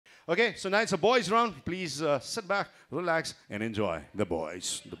Okay, so now it's a boys round. Please sit back, relax, and enjoy. The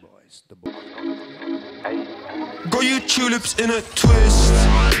boys, the boys, the boys. Got you tulips in a twist.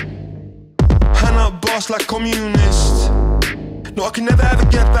 Hand up boss like communist. No, I can never ever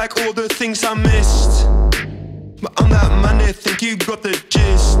get back all the things I missed. But I'm that man, they think you got the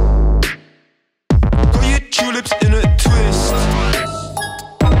gist. Got you tulips in a twist.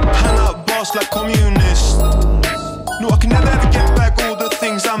 Hand up boss like communist. No, I can never ever get back all the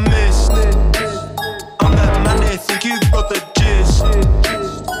things I missed. I'm that man, they think you got the gist.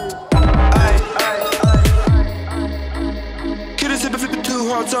 Couldn't sip it, flip it too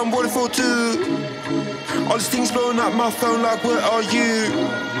hard, so I'm waiting for two. All these things blowing up my phone like, where are you?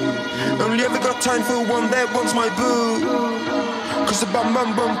 Only ever got time for one, that one's my boo. Cause the bum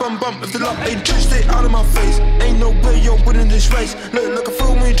bum bum bum bum, if the love ain't true, stay out of my face. Ain't no way you're winning this race. Look like a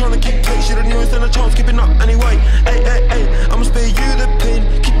fool when you're trying to keep pace. You don't even stand a chance keeping up anyway. Hey, hey, hey, I'ma spare you the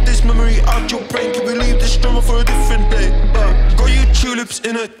pain. Keep this memory out your brain. Can we leave this drama for a different day? Got you tulips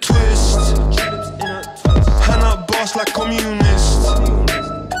in a twist. Hand up boss like communist.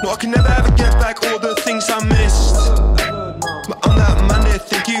 No, I can never ever get back all the things I missed. But I'm that man, they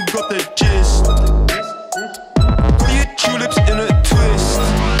think you got the gist. Got you tulips in a twist.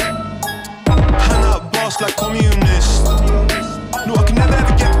 Hand up boss like communist. No, I can never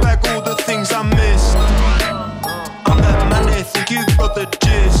ever get back all the things I missed. I'm that man, they think you got the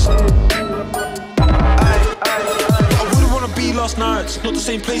gist. I wouldn't wanna be last night, not the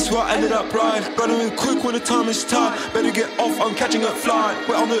same place where I ended up right. Gotta move quick when the time is tight. Better get off, I'm catching a flight.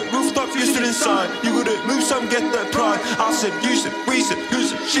 We're on the rooftop, you're still inside. You gotta move some, get that pride. I said, you said, we said, who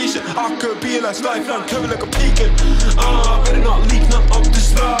said, she said. I could be a last lifeline, cover like a pecan. Better not leak, not up the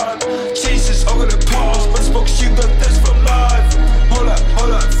slide. Jesus, I got a pause, but I spoke you got this for life. Hold up,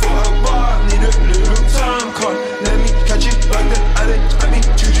 for a while. Need a little time, call. Let me catch it like that. I didn't expect me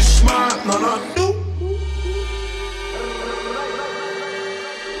to just smile. No, no, no.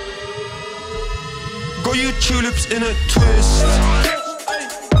 Got you tulips in a twist.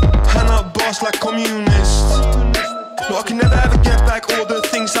 Hand up boss like communist. No, I can never ever get back all the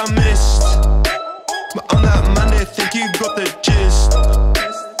things I missed. But I'm that man, they think you got the gist.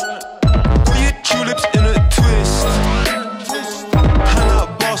 Got you tulips in a twist. Hand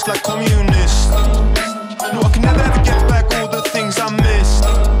up boss like communist. No, I can never ever get back all the things I missed.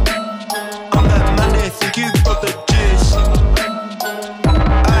 I'm that man, they think you got the gist.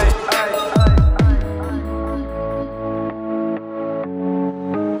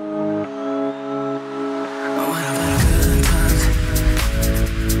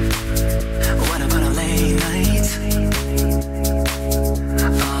 What about a late night?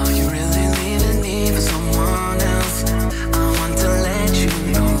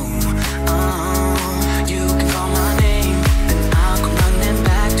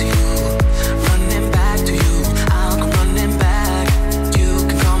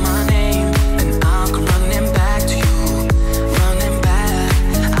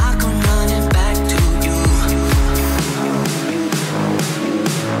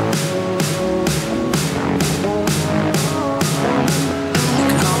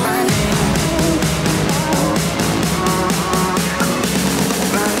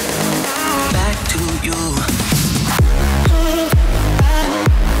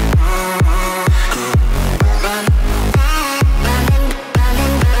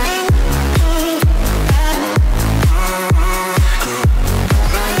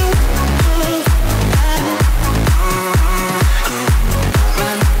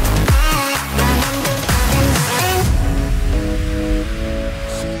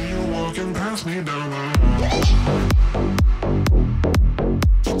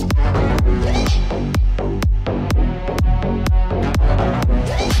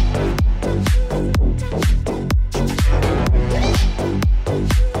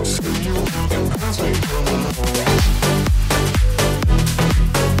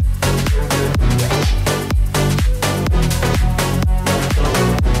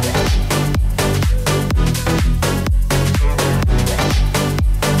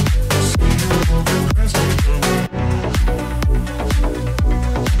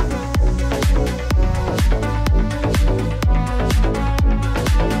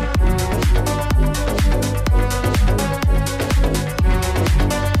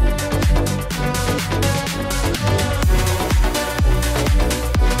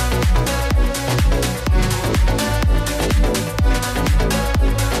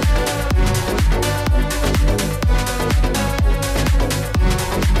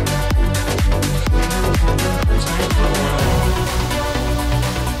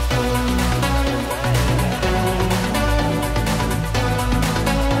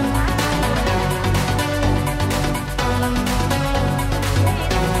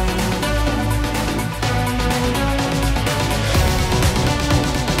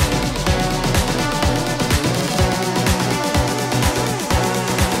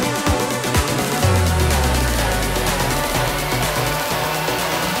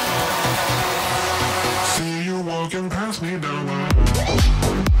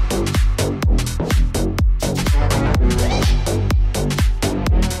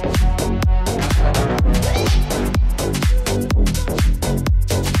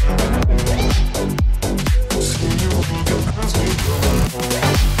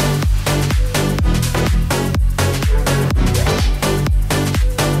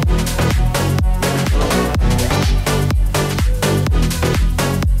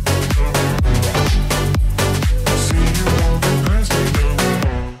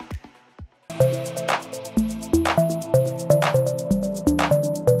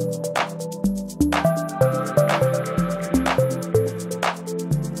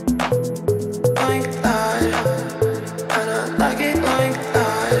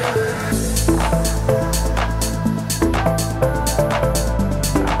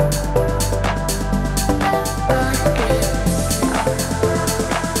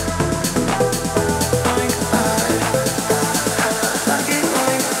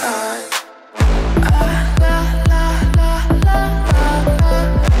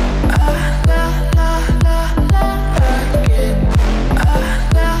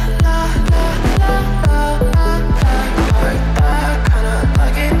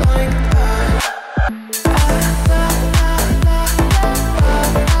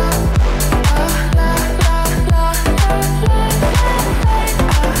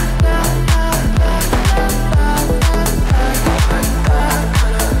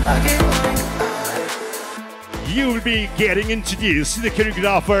 getting introduced to the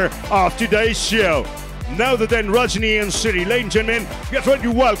choreographer of today's show. Now that then, Rajni and Siri, ladies and gentlemen, we are trying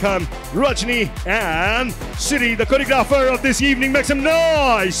to welcome Rajni and Siri, the choreographer of this evening. Make some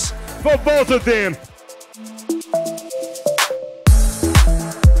noise for both of them.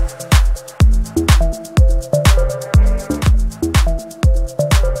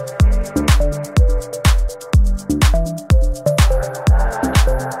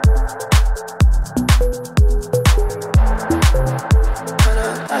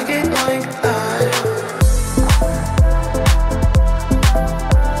 I get going.